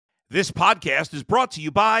This podcast is brought to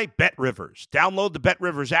you by BetRivers. Download the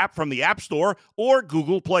BetRivers app from the App Store or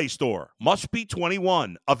Google Play Store. Must be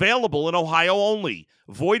 21. Available in Ohio only.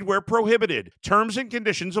 Void where prohibited. Terms and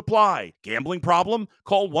conditions apply. Gambling problem?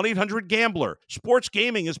 Call 1-800-GAMBLER. Sports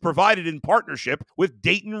gaming is provided in partnership with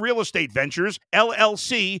Dayton Real Estate Ventures,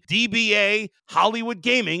 LLC, DBA, Hollywood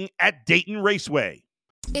Gaming at Dayton Raceway.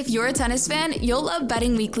 If you're a tennis fan, you'll love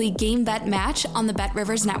Betting Weekly Game Bet Match on the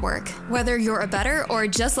BetRivers Network. Whether you're a bettor or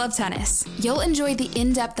just love tennis, you'll enjoy the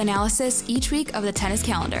in-depth analysis each week of the tennis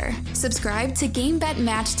calendar. Subscribe to Game Bet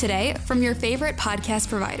Match today from your favorite podcast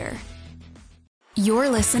provider. You're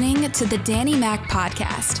listening to the Danny Mac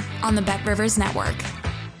Podcast on the BetRivers Network.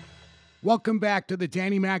 Welcome back to the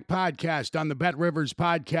Danny Mac Podcast on the BetRivers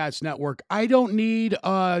Podcast Network. I don't need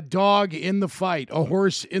a dog in the fight, a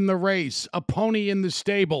horse in the race, a pony in the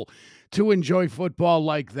stable to enjoy football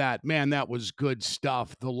like that. Man, that was good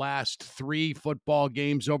stuff. The last three football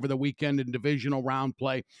games over the weekend in divisional round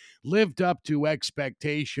play lived up to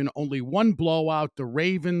expectation. Only one blowout, the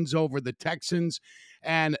Ravens over the Texans,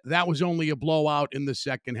 and that was only a blowout in the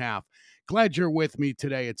second half. Glad you're with me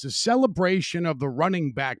today. It's a celebration of the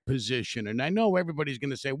running back position. And I know everybody's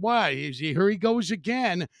going to say, why? Here he goes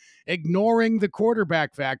again, ignoring the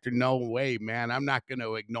quarterback factor. No way, man. I'm not going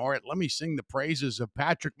to ignore it. Let me sing the praises of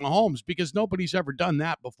Patrick Mahomes because nobody's ever done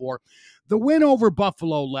that before. The win over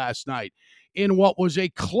Buffalo last night in what was a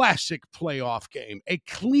classic playoff game, a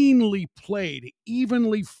cleanly played,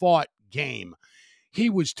 evenly fought game. He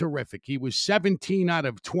was terrific. He was 17 out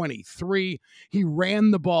of 23. He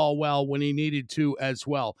ran the ball well when he needed to as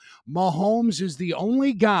well. Mahomes is the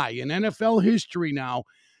only guy in NFL history now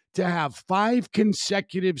to have 5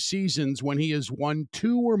 consecutive seasons when he has won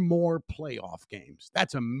 2 or more playoff games.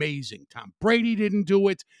 That's amazing. Tom Brady didn't do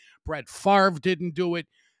it. Brett Favre didn't do it.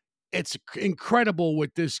 It's incredible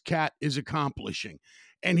what this cat is accomplishing.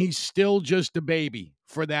 And he's still just a baby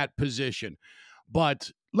for that position. But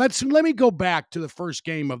let me go back to the first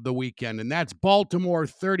game of the weekend, and that's Baltimore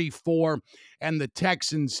 34 and the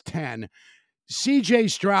Texans 10. C.J.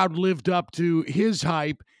 Stroud lived up to his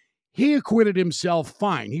hype. He acquitted himself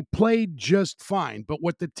fine. He played just fine. But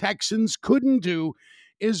what the Texans couldn't do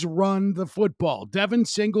is run the football. Devin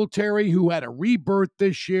Singletary, who had a rebirth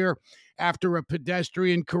this year after a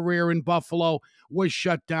pedestrian career in Buffalo, was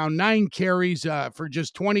shut down. 9 carries for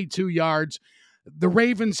just 22 yards. The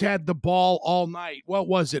Ravens had the ball all night. What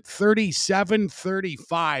was it?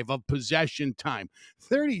 37-35 of possession time.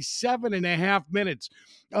 37 and a half minutes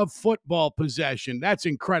of football possession. That's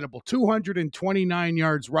incredible. 229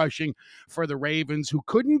 yards rushing for the Ravens, who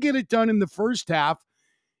couldn't get it done in the first half.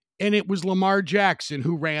 And it was Lamar Jackson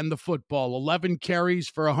who ran the football. 11 carries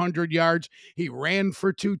for 100 yards. He ran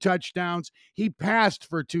for 2 touchdowns. He passed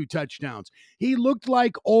for 2 touchdowns. He looked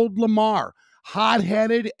like old Lamar.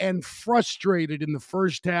 Hot-headed and frustrated in the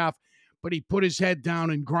first half, but he put his head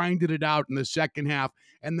down and grinded it out in the second half,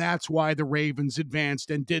 and that's why the Ravens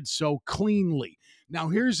advanced and did so cleanly. Now,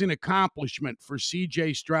 here's an accomplishment for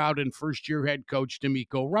C.J. Stroud and first-year head coach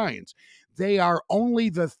DeMeco Ryans. They are only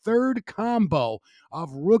the third combo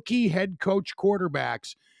of rookie head coach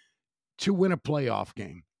quarterbacks to win a playoff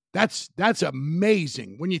game. That's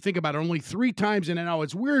amazing when you think about it. Only 3 times in an hour.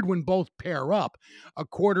 It's weird when both pair up, a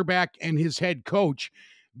quarterback and his head coach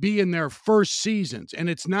be in their first seasons. And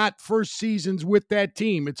it's not first seasons with that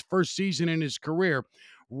team. It's first season in his career.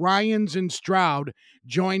 Ryans and Stroud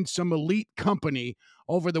joined some elite company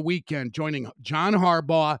over the weekend, joining John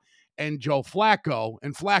Harbaugh and Joe Flacco.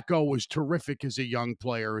 And Flacco was terrific as a young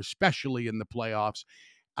player, especially in the playoffs.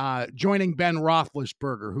 Joining Ben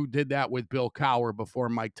Roethlisberger, who did that with Bill Cowher before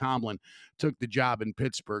Mike Tomlin took the job in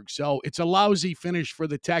Pittsburgh. So it's a lousy finish for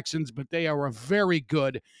the Texans, but they are a very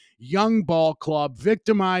good young ball club,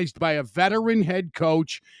 victimized by a veteran head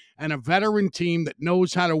coach and a veteran team that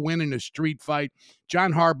knows how to win in a street fight.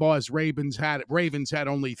 John Harbaugh's Ravens had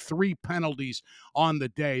only 3 penalties on the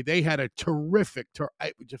day. They had a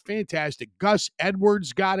fantastic. Gus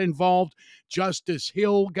Edwards got involved. Justice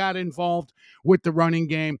Hill got involved with the running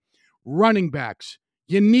game. Running backs,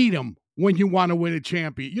 you need them when you want to win a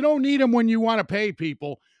champion. You don't need them when you want to pay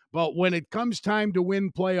people. But when it comes time to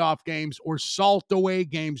win playoff games or salt away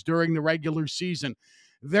games during the regular season,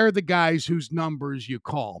 they're the guys whose numbers you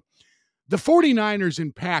call. The 49ers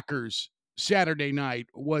and Packers Saturday night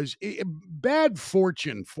was bad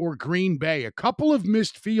fortune for Green Bay. A couple of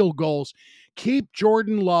missed field goals keep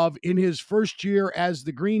Jordan Love in his first year as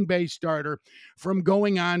the Green Bay starter from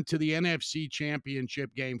going on to the NFC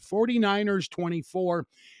Championship game. 49ers 24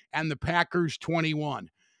 and the Packers 21.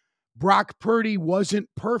 Brock Purdy wasn't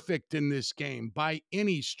perfect in this game by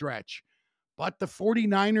any stretch, but the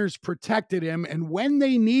 49ers protected him, and when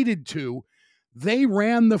they needed to, they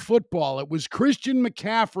ran the football. It was Christian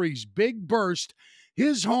McCaffrey's big burst,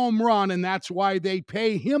 his home run, and that's why they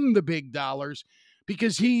pay him the big dollars,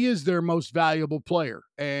 because he is their most valuable player.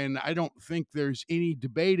 And I don't think there's any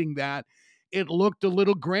debating that. It looked a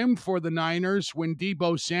little grim for the Niners when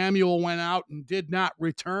Deebo Samuel went out and did not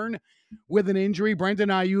return with an injury. Brandon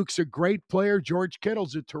Ayuk's a great player. George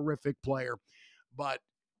Kittle's a terrific player. But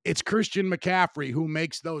it's Christian McCaffrey who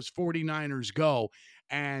makes those 49ers go.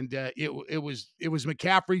 And it was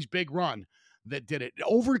McCaffrey's big run that did it. It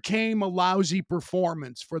overcame a lousy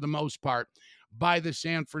performance for the most part by the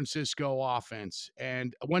San Francisco offense.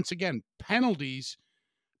 And once again, penalties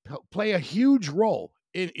play a huge role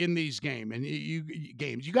in these games. And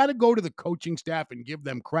you got to go to the coaching staff and give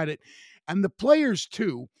them credit, and the players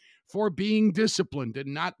too, for being disciplined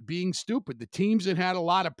and not being stupid. The teams that had a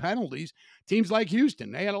lot of penalties, teams like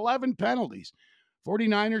Houston, they had 11 penalties.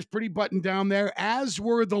 49ers pretty buttoned down there, as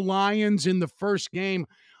were the Lions in the first game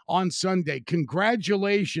on Sunday.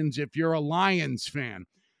 Congratulations if you're a Lions fan.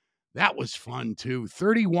 That was fun too.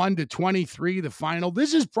 31-23, the final.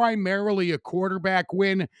 This is primarily a quarterback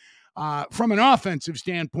win from an offensive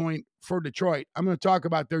standpoint for Detroit. I'm going to talk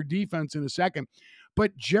about their defense in a second.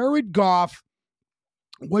 But Jared Goff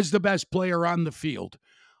was the best player on the field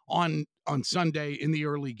on Sunday in the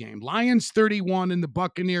early game. Lions 31 and the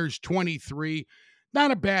Buccaneers 23.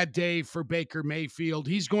 Not a bad day for Baker Mayfield.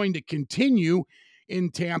 He's going to continue in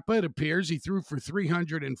Tampa, it appears. He threw for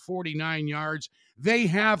 349 yards. They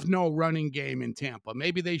have no running game in Tampa.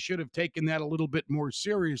 Maybe they should have taken that a little bit more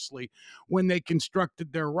seriously when they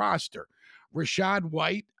constructed their roster. Rashad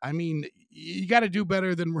White, I mean, you got to do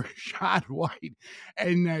better than Rashad White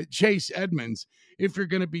and Chase Edmonds if you're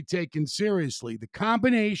going to be taken seriously. The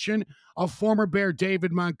combination of former Bear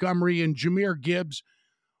David Montgomery and Jahmyr Gibbs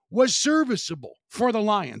was serviceable for the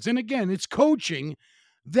Lions. And again, it's coaching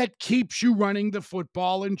that keeps you running the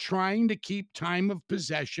football and trying to keep time of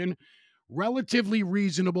possession relatively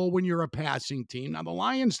reasonable when you're a passing team. Now, the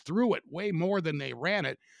Lions threw it way more than they ran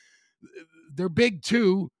it. Their big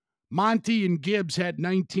two, Monty and Gibbs, had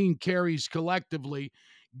 19 carries collectively.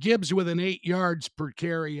 Gibbs with an 8 yards per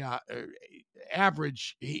carry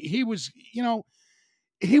average. He was,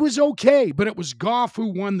 he was okay, but it was Goff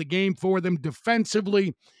who won the game for them.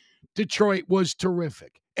 Defensively, Detroit was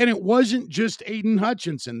terrific. And it wasn't just Aiden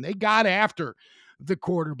Hutchinson. They got after the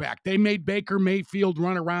quarterback. They made Baker Mayfield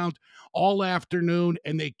run around all afternoon,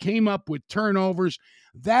 and they came up with turnovers.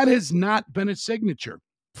 That has not been a signature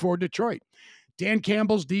for Detroit. Dan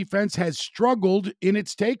Campbell's defense has struggled in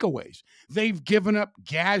its takeaways. They've given up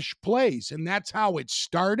gash plays, and that's how it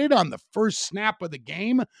started on the first snap of the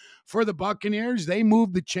game for the Buccaneers. They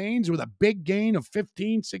moved the chains with a big gain of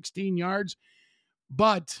 15, 16 yards,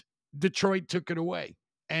 but Detroit took it away.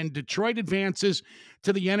 And Detroit advances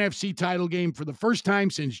to the NFC title game for the first time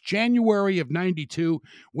since January of 92,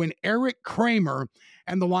 when Eric Kramer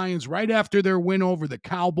and the Lions, right after their win over the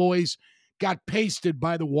Cowboys, got pasted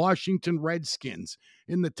by the Washington Redskins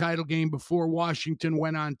in the title game before Washington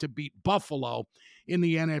went on to beat Buffalo in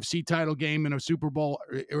the NFC title game in the Super Bowl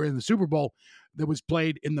that was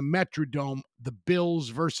played in the Metrodome. The Bills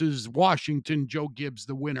versus Washington. Joe Gibbs,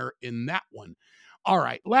 the winner in that one. All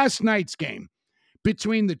right, last night's game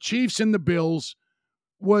between the Chiefs and the Bills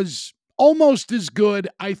was almost as good,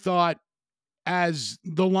 I thought, as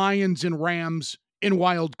the Lions and Rams in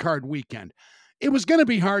Wild Card Weekend. It was going to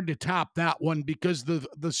be hard to top that one because the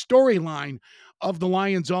storyline of the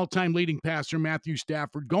Lions' all-time leading passer, Matthew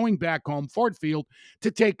Stafford, going back home, Ford Field,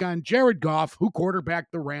 to take on Jared Goff, who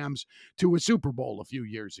quarterbacked the Rams to a Super Bowl a few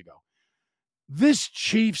years ago. This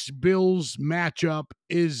Chiefs-Bills matchup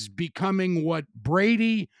is becoming what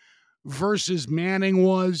Brady versus Manning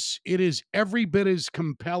was. It is every bit as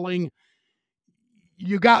compelling.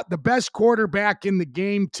 You got the best quarterback in the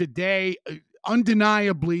game today,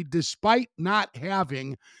 undeniably, despite not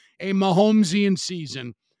having a Mahomesian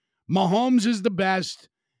season. Mahomes is the best.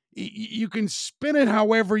 You can spin it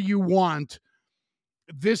however you want.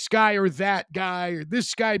 This guy or that guy, or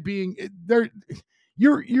this guy being there.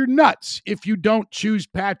 You're nuts if you don't choose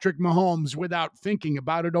Patrick Mahomes without thinking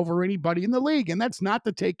about it over anybody in the league. And that's not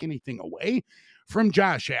to take anything away from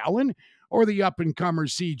Josh Allen or the up-and-comer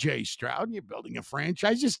C.J. Stroud. You're building a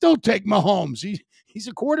franchise. You still take Mahomes. He's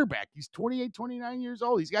a quarterback. He's 28, 29 years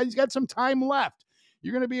old. He's got some time left.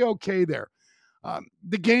 You're going to be okay there.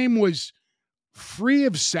 The game was free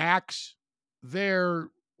of sacks. There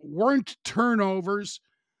weren't turnovers.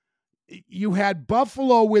 You had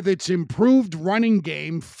Buffalo with its improved running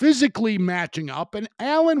game physically matching up, and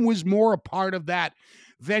Allen was more a part of that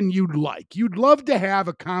than you'd like. You'd love to have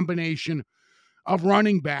a combination of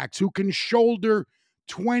running backs who can shoulder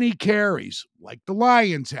 20 carries like the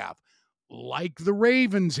Lions have, like the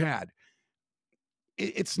Ravens had.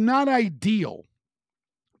 It's not ideal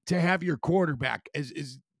to have your quarterback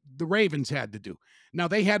as the Ravens had to do. Now,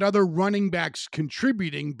 they had other running backs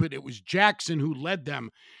contributing, but it was Jackson who led them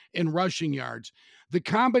in rushing yards. The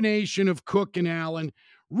combination of Cook and Allen,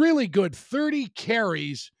 really good, 30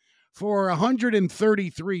 carries for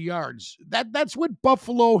 133 yards. That's what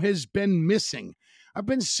Buffalo has been missing. I've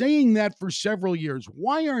been saying that for several years.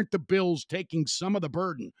 Why aren't the Bills taking some of the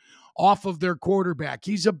burden off of their quarterback?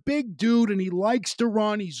 He's a big dude and he likes to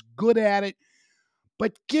run. He's good at it.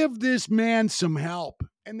 But give this man some help.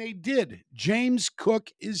 And they did. James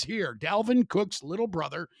Cook is here. Dalvin Cook's little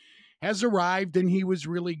brother has arrived, and he was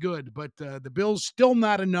really good. But the Bills still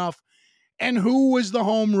not enough. And who was the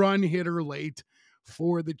home run hitter late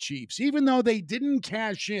for the Chiefs? Even though they didn't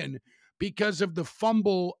cash in because of the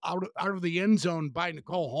fumble out of the end zone by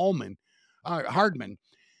Nicole Hardman,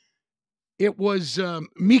 it was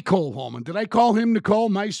Mecole Hardman. Did I call him Nicole?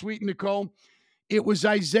 My sweet Nicole? It was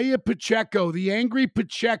Isaiah Pacheco, the angry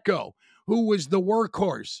Pacheco, who was the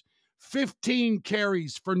workhorse. 15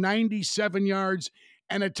 carries for 97 yards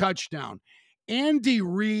and a touchdown. Andy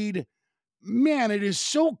Reid, man, it is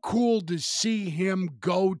so cool to see him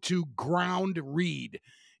go to ground Reid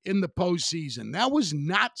in the postseason. That was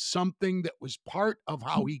not something that was part of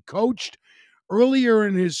how he coached earlier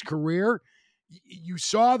in his career. You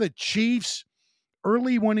saw the Chiefs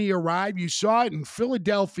early when he arrived. You saw it in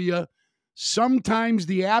Philadelphia. Sometimes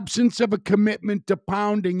the absence of a commitment to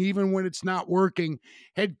pounding, even when it's not working,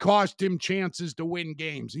 had cost him chances to win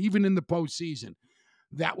games, even in the postseason.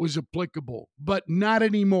 That was applicable, but not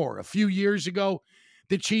anymore. A few years ago,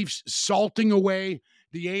 the Chiefs salting away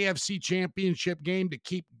the AFC Championship game to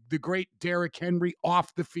keep the great Derrick Henry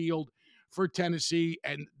off the field for Tennessee,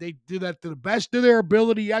 and they did that to the best of their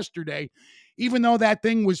ability yesterday, even though that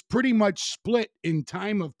thing was pretty much split in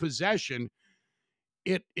time of possession.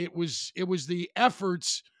 It was the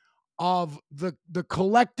efforts of the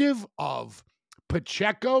collective of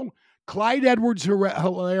Pacheco, Clyde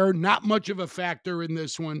Edwards-Helaire, not much of a factor in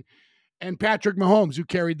this one, and Patrick Mahomes, who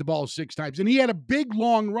carried the ball 6 times. And he had a big,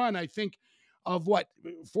 long run, I think, of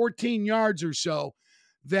 14 yards or so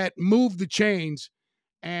that moved the chains.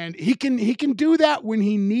 And he can do that when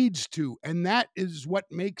he needs to. And that is what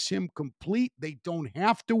makes him complete. They don't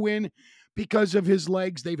have to win because of his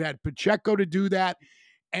legs. They've had Pacheco to do that.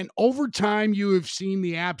 And over time, you have seen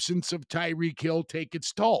the absence of Tyreek Hill take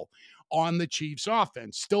its toll on the Chiefs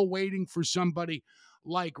offense. Still waiting for somebody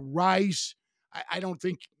like Rice. I don't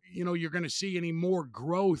think, you're going to see any more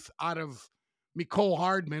growth out of Mecole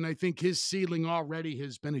Hardman. I think his ceiling already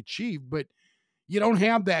has been achieved, but you don't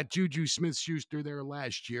have that Juju Smith-Schuster there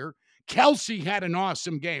last year. Kelce had an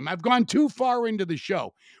awesome game. I've gone too far into the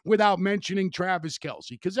show without mentioning Travis Kelce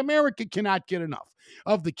because America cannot get enough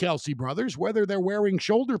of the Kelce brothers, whether they're wearing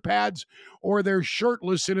shoulder pads or they're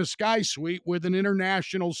shirtless in a sky suite with an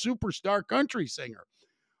international superstar country singer.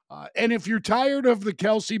 And if you're tired of the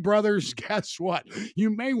Kelce brothers, guess what? You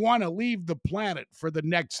may want to leave the planet for the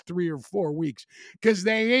next 3 or 4 weeks because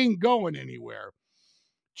they ain't going anywhere.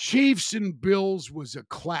 Chiefs and Bills was a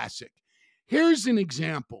classic. Here's an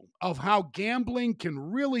example of how gambling can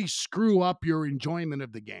really screw up your enjoyment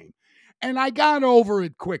of the game. And I got over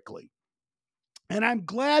it quickly. And I'm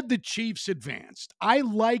glad the Chiefs advanced. I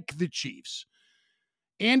like the Chiefs.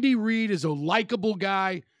 Andy Reid is a likable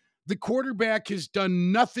guy. The quarterback has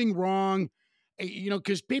done nothing wrong.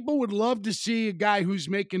 Because people would love to see a guy who's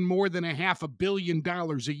making more than $500 million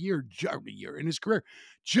a year in his career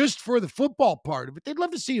just for the football part of it. They'd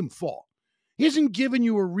love to see him fall. He hasn't given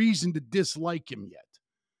you a reason to dislike him yet.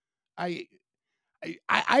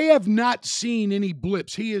 I have not seen any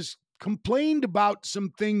blips. He has complained about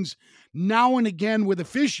some things now and again with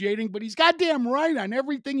officiating, but he's goddamn right on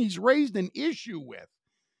everything he's raised an issue with.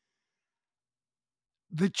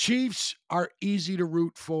 The Chiefs are easy to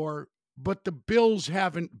root for, but the Bills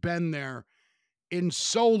haven't been there in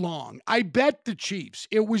so long. I bet the Chiefs.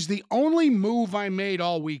 It was the only move I made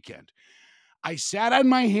all weekend. I sat on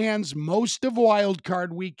my hands most of Wild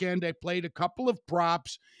Card weekend. I played a couple of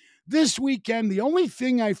props. This weekend, the only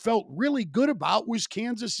thing I felt really good about was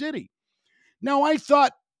Kansas City. Now, I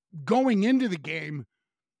thought going into the game,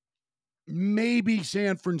 maybe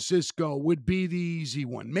San Francisco would be the easy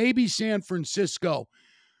one. Maybe San Francisco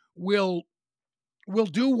will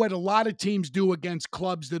do what a lot of teams do against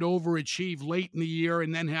clubs that overachieve late in the year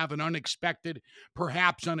and then have an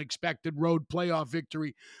perhaps unexpected road playoff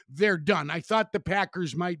victory. They're done. I thought the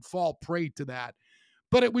Packers might fall prey to that,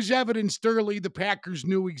 but it was evidenced early the Packers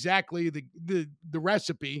knew exactly the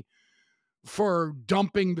recipe. for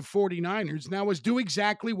dumping the 49ers now is do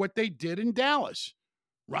exactly what they did in Dallas.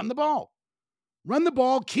 Run the ball. Run the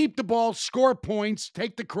ball, keep the ball, score points,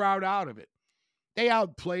 take the crowd out of it. They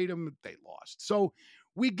outplayed them. They lost. So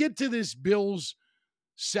we get to this Bills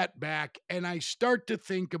setback, and I start to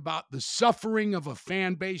think about the suffering of a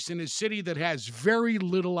fan base in a city that has very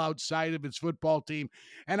little outside of its football team.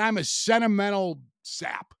 And I'm a sentimental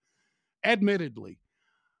sap, admittedly.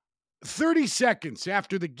 30 seconds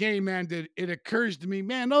after the game ended, it occurs to me,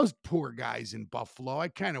 man, those poor guys in Buffalo, I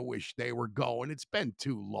kind of wish they were going. It's been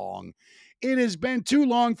too long. It has been too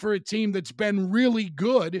long for a team that's been really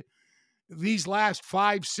good these last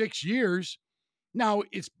 5-6 years. Now,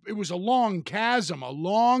 it was a long chasm, a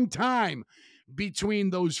long time between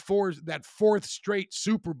that fourth straight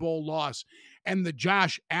Super Bowl loss and the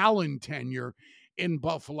Josh Allen tenure in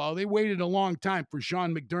Buffalo. They waited a long time for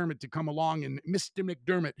Sean McDermott to come along, and Mr.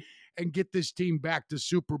 McDermott, and get this team back to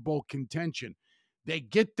Super Bowl contention. They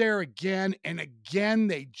get there again, and again,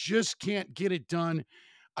 they just can't get it done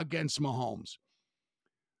against Mahomes.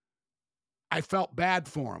 I felt bad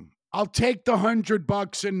for him. I'll take the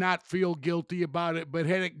 $100 and not feel guilty about it. But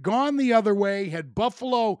had it gone the other way, had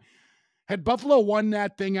Buffalo won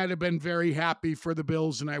that thing, I'd have been very happy for the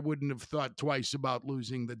Bills, and I wouldn't have thought twice about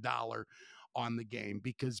losing the dollar on the game,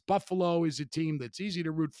 because Buffalo is a team that's easy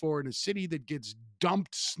to root for in a city that gets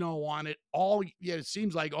dumped snow on it it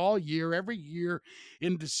seems like all year, every year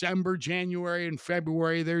in December, January, and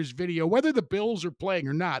February. There's video, whether the Bills are playing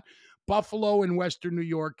or not. Buffalo in Western New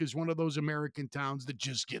York is one of those American towns that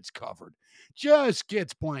just gets covered, just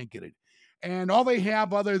gets blanketed. And all they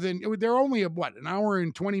have, other than they're only an hour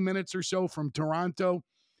and 20 minutes or so from Toronto,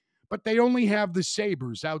 but they only have the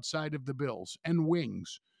Sabres outside of the Bills and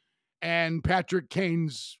Wings and Patrick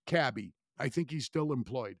Kane's cabbie. I think he's still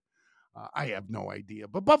employed. I have no idea.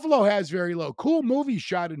 But Buffalo has very low. Cool movie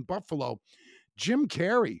shot in Buffalo. Jim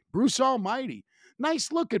Carrey, Bruce Almighty.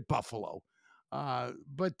 Nice look at Buffalo.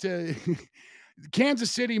 But Kansas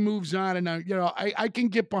City moves on, and I can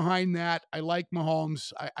get behind that. I like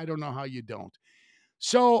Mahomes. I don't know how you don't.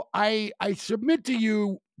 So I submit to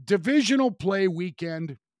you, divisional play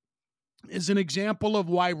weekend is an example of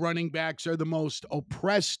why running backs are the most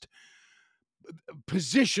oppressed,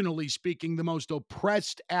 positionally speaking, the most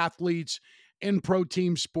oppressed athletes in pro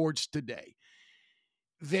team sports today.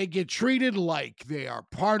 They get treated like they are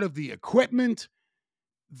part of the equipment.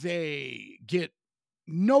 They get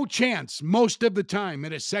no chance most of the time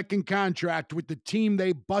at a second contract with the team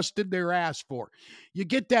they busted their ass for. You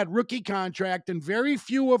get that rookie contract, and very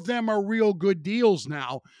few of them are real good deals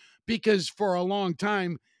now, because for a long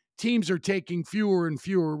time, teams are taking fewer and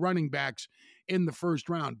fewer running backs in the first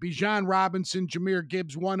round. Bijan Robinson, Jahmyr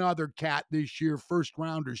Gibbs, one other cat this year, first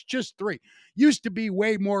rounders, just 3. Used to be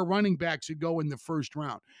way more running backs that go in the first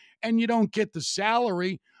round. And you don't get the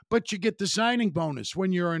salary, but you get the signing bonus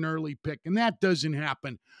when you're an early pick. And that doesn't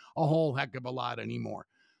happen a whole heck of a lot anymore.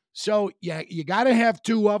 So yeah, you got to have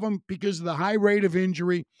 2 of them because of the high rate of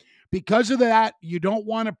injury. Because of that, you don't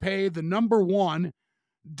want to pay the number one,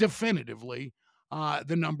 definitively,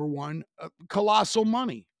 the number one, colossal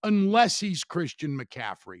money, unless he's Christian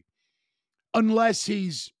McCaffrey, unless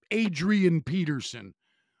he's Adrian Peterson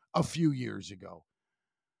a few years ago.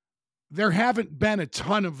 There haven't been a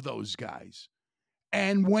ton of those guys.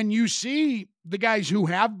 And when you see the guys who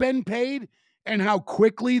have been paid and how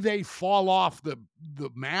quickly they fall off the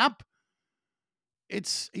map,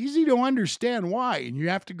 it's easy to understand why. And you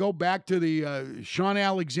have to go back to the Sean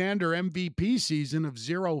Alexander MVP season of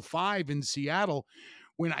 0-5 in Seattle,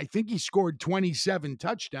 when I think he scored 27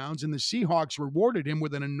 touchdowns, and the Seahawks rewarded him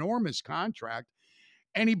with an enormous contract,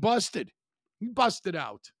 and he busted. He busted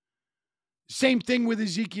out. Same thing with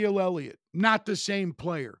Ezekiel Elliott. Not the same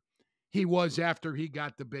player he was after he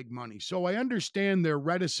got the big money. So I understand their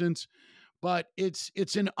reticence, but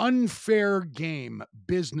it's an unfair game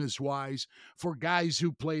business-wise for guys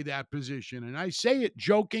who play that position. And I say it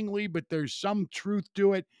jokingly, but there's some truth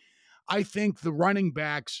to it. I think the running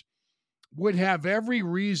backs would have every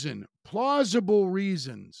reason, plausible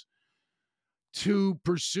reasons, to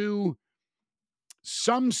pursue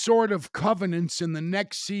some sort of covenants in the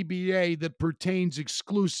next CBA that pertains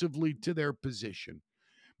exclusively to their position.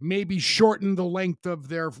 Maybe shorten the length of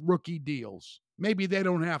their rookie deals. Maybe they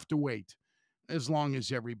don't have to wait as long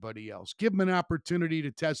as everybody else. Give them an opportunity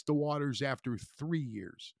to test the waters after 3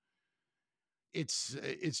 years.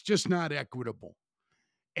 It's just not equitable.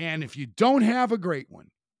 And if you don't have a great one,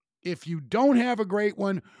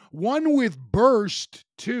 one with burst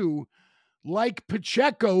too, like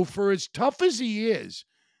Pacheco, for as tough as he is,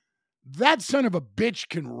 that son of a bitch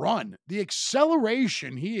can run. The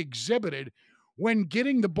acceleration he exhibited when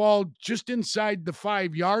getting the ball just inside the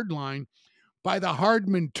 5-yard line by the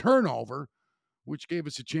Hardman turnover, which gave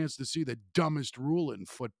us a chance to see the dumbest rule in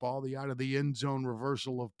football, the out of the end zone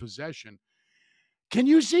reversal of possession. Can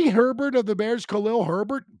you see Herbert of the Bears, Khalil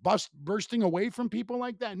Herbert, bursting away from people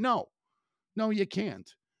like that? No, you can't.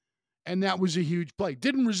 And that was a huge play.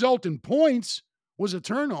 Didn't result in points, was a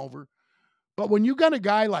turnover. But when you got a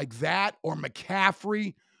guy like that, or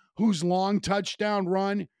McCaffrey, whose long touchdown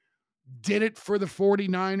run did it for the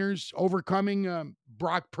 49ers, overcoming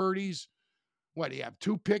Brock Purdy's, what do you have,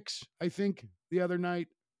 2 picks, I think, the other night?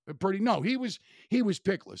 Purdy, no, he was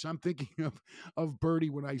pickless. I'm thinking of Purdy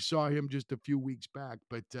when I saw him just a few weeks back.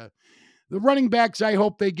 But the running backs, I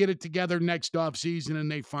hope they get it together next offseason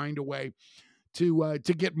and they find a way to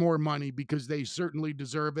get more money, because they certainly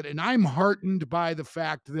deserve it. And I'm heartened by the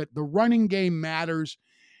fact that the running game matters,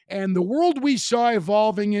 and the world we saw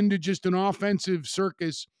evolving into just an offensive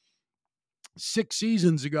circus 7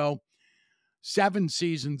 seasons ago,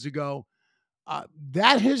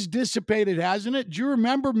 that has dissipated, hasn't it? Do you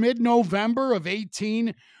remember mid-November of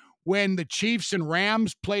 2018 when the Chiefs and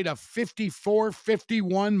Rams played a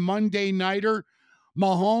 54-51 Monday nighter?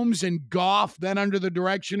 Mahomes and Goff, then under the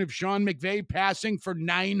direction of Sean McVay, passing for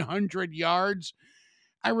 900 yards.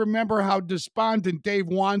 I remember how despondent Dave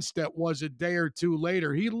Wanstead was a day or two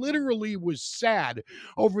later. He literally was sad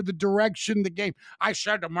over the direction the game. I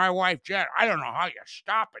said to my wife, Jen, I don't know how you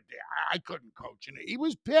stop it. I couldn't coach it. He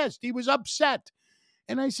was pissed. He was upset.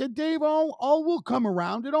 And I said, Dave, all will come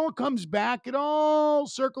around. It all comes back. It all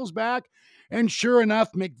circles back. And sure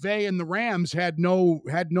enough, McVay and the Rams had no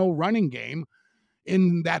running game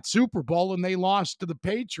in that Super Bowl, and they lost to the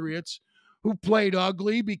Patriots, who played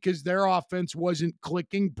ugly because their offense wasn't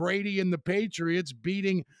clicking. Brady and the Patriots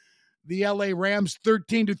beating the LA Rams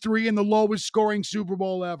 13-3 in the lowest scoring Super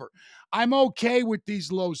Bowl ever. I'm okay with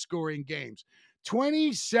these low scoring games.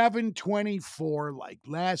 27-24 like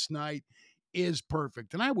last night is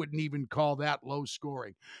perfect, and I wouldn't even call that low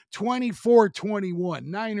scoring. 24-21,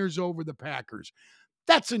 Niners over the Packers.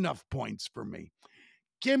 That's enough points for me.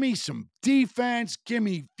 Give me some defense. Give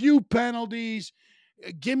me few penalties.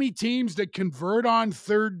 Give me teams that convert on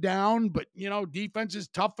third down, but, defenses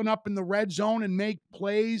toughen up in the red zone and make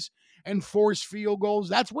plays and force field goals.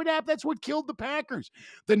 That's what happened. That's what killed the Packers.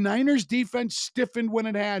 The Niners defense stiffened when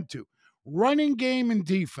it had to. Running game and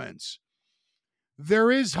defense.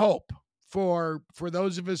 There is hope for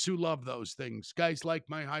those of us who love those things. Guys like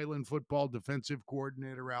my Highland football defensive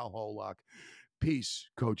coordinator, Al Holock. Peace,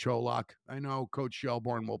 Coach Holock. I know Coach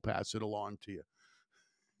Shelbourne will pass it along to you.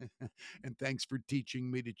 And thanks for teaching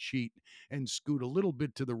me to cheat and scoot a little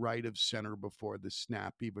bit to the right of center before the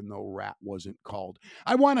snap, even though rat wasn't called.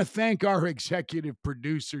 I want to thank our executive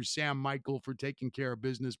producer, Sam Michael, for taking care of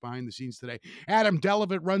business behind the scenes today. Adam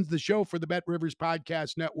Delavitt runs the show for the Bet Rivers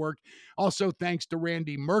Podcast Network. Also, thanks to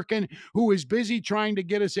Randy Merkin, who is busy trying to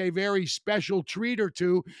get us a very special treat or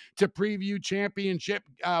two to preview championship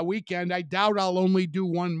weekend. I doubt I'll only do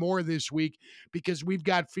one more this week, because we've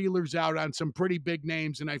got feelers out on some pretty big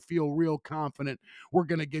names, and I feel real confident we're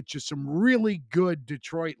going to get you some really good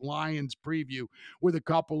Detroit Lions preview with a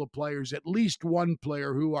couple of players, at least one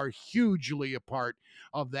player who are hugely a part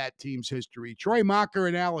of that team's history. Troy Mocker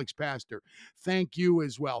and Alex Pastor, thank you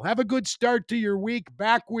as well. Have a good start to your week.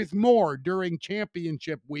 Back with more during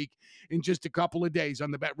championship week in just a couple of days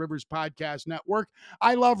on the Bet Rivers Podcast Network.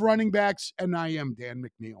 I love running backs, and I am Dan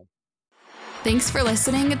McNeil. Thanks for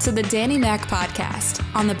listening to the Danny Mac Podcast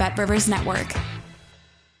on the Bet Rivers Network.